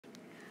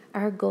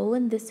Our goal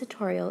in this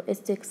tutorial is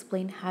to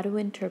explain how to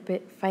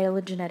interpret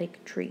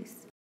phylogenetic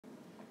trees.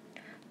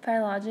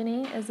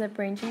 Phylogeny is the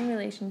branching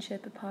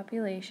relationship of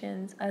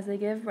populations as they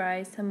give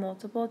rise to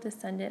multiple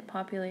descendant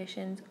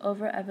populations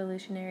over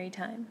evolutionary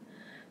time.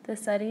 The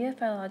study of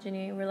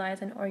phylogeny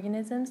relies on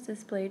organisms'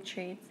 displayed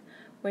traits,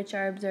 which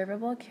are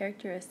observable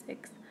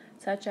characteristics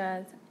such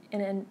as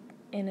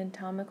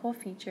anatomical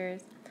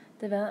features,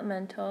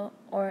 developmental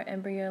or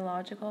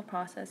embryological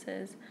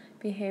processes,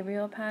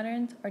 behavioral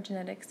patterns, or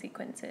genetic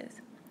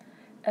sequences.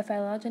 A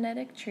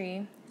phylogenetic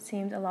tree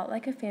seems a lot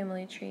like a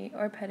family tree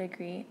or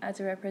pedigree as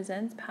it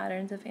represents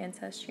patterns of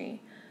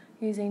ancestry,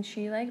 using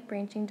tree-like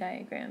branching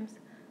diagrams.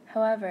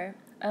 However,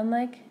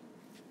 unlike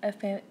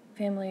a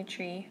family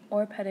tree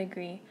or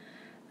pedigree,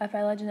 a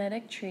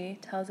phylogenetic tree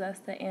tells us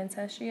the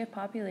ancestry of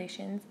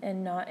populations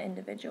and not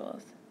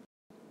individuals.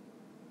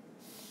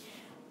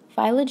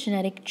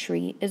 Phylogenetic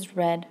tree is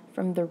read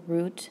from the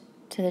root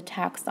to the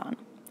taxon.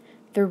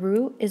 The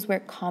root is where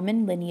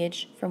common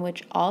lineage from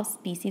which all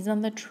species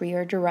on the tree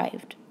are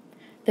derived.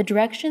 The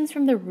directions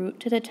from the root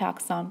to the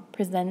taxon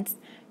presents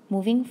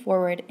moving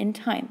forward in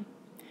time.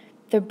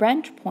 The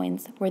branch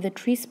points where the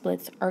tree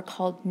splits are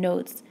called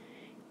nodes.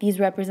 These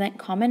represent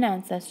common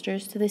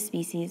ancestors to the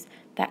species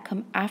that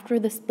come after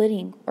the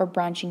splitting or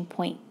branching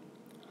point.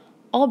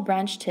 All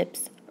branch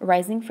tips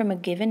arising from a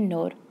given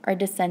node are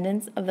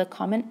descendants of the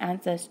common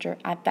ancestor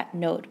at that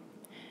node.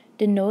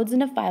 The nodes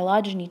in a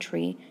phylogeny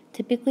tree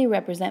typically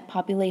represent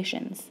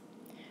populations.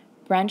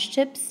 Branch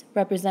tips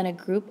represent a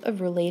group of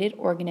related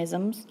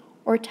organisms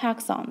or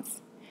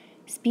taxons.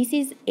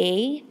 Species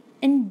A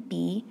and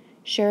B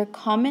share a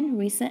common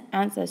recent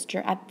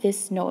ancestor at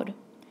this node.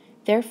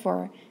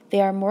 Therefore, they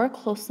are more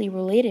closely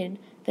related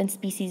than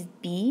species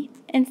B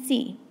and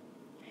C.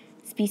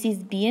 Species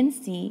B and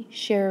C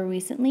share a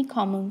recently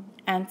common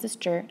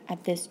ancestor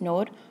at this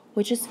node,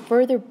 which is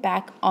further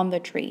back on the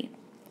tree.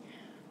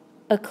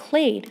 A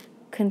clade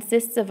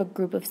consists of a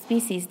group of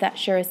species that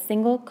share a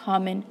single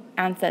common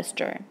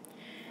ancestor.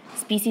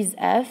 Species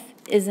F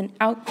is an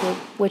outgroup,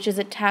 which is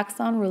a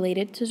taxon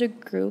related to the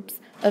groups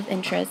of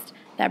interest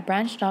that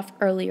branched off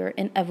earlier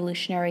in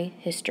evolutionary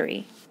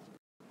history.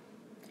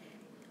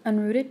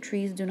 Unrooted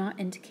trees do not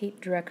indicate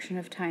direction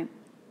of time.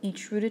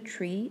 Each rooted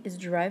tree is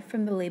derived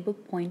from the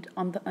labeled point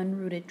on the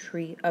unrooted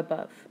tree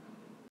above.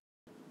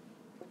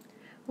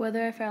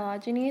 Whether a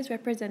phylogeny is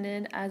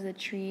represented as a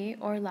tree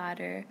or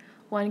ladder,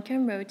 one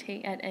can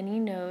rotate at any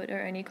node or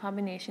any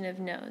combination of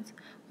nodes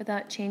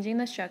without changing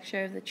the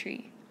structure of the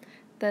tree.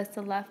 Thus,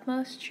 the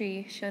leftmost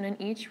tree shown in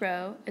each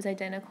row is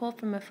identical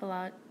from a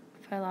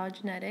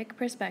phylogenetic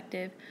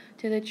perspective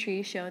to the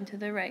tree shown to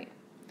the right.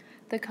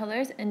 The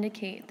colors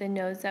indicate the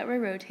nodes that were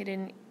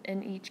rotated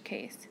in each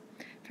case.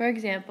 For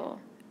example,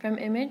 from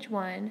image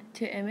 1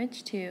 to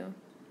image 2,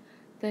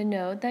 the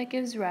node that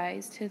gives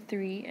rise to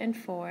 3 and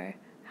 4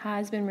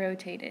 has been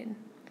rotated.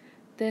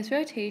 This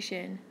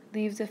rotation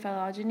leaves the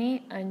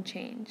phylogeny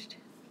unchanged.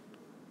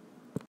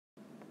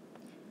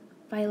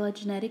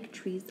 Phylogenetic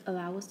trees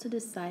allow us to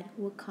decide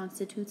what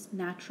constitutes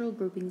natural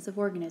groupings of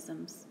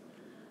organisms.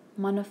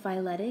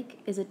 Monophyletic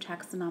is a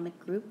taxonomic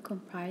group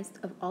comprised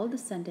of all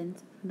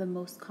descendants from the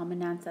most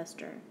common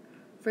ancestor.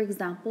 For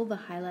example, the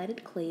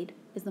highlighted clade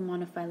is a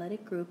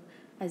monophyletic group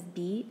as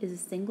B is a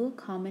single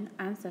common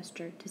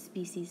ancestor to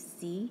species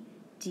C,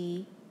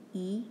 D,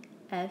 E,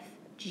 F,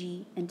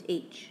 G, and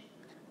H.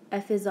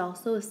 F is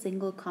also a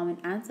single common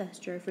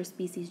ancestor for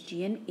species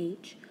G and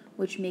H,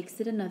 which makes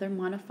it another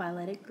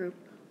monophyletic group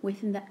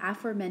within the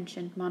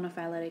aforementioned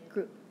monophyletic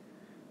group.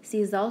 C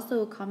is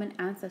also a common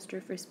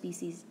ancestor for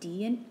species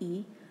D and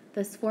E,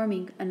 thus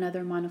forming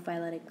another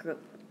monophyletic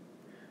group.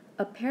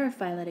 A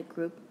paraphyletic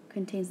group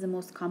contains the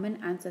most common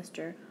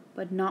ancestor,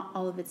 but not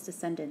all of its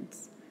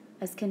descendants.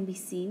 As can be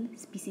seen,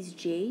 species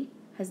J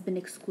has been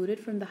excluded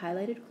from the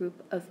highlighted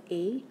group of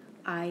A,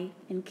 I,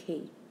 and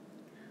K.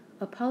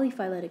 A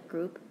polyphyletic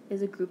group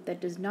is a group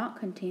that does not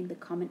contain the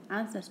common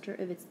ancestor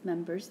of its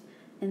members,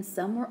 and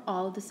some or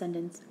all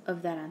descendants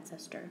of that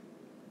ancestor.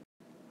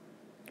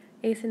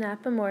 A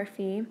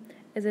synapomorphy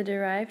is a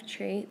derived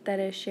trait that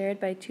is shared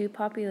by two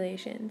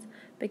populations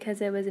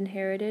because it was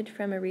inherited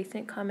from a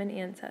recent common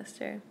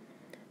ancestor.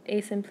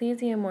 A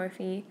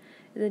symplecomorphy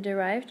is a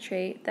derived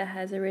trait that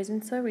has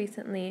arisen so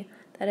recently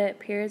that it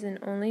appears in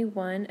only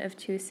one of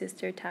two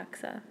sister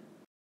taxa.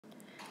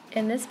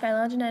 In this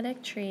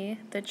phylogenetic tree,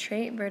 the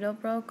trait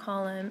vertebral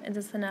column is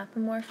a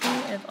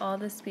synapomorphy of all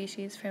the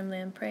species from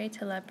lamprey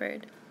to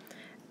leopard,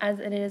 as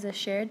it is a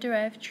shared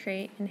derived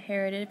trait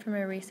inherited from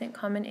a recent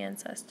common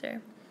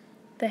ancestor.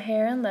 The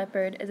hare in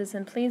leopard is a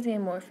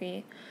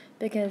symplecomorphy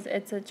because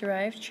it's a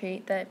derived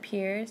trait that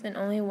appears in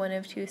only one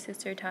of two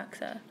sister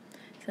taxa,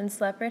 since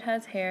leopard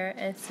has hair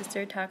and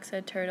sister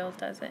taxa turtle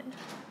doesn't.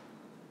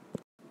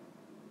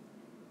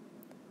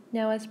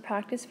 Now, as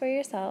practice for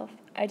yourself,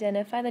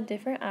 identify the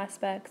different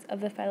aspects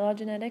of the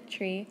phylogenetic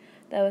tree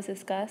that was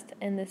discussed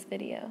in this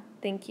video.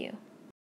 Thank you.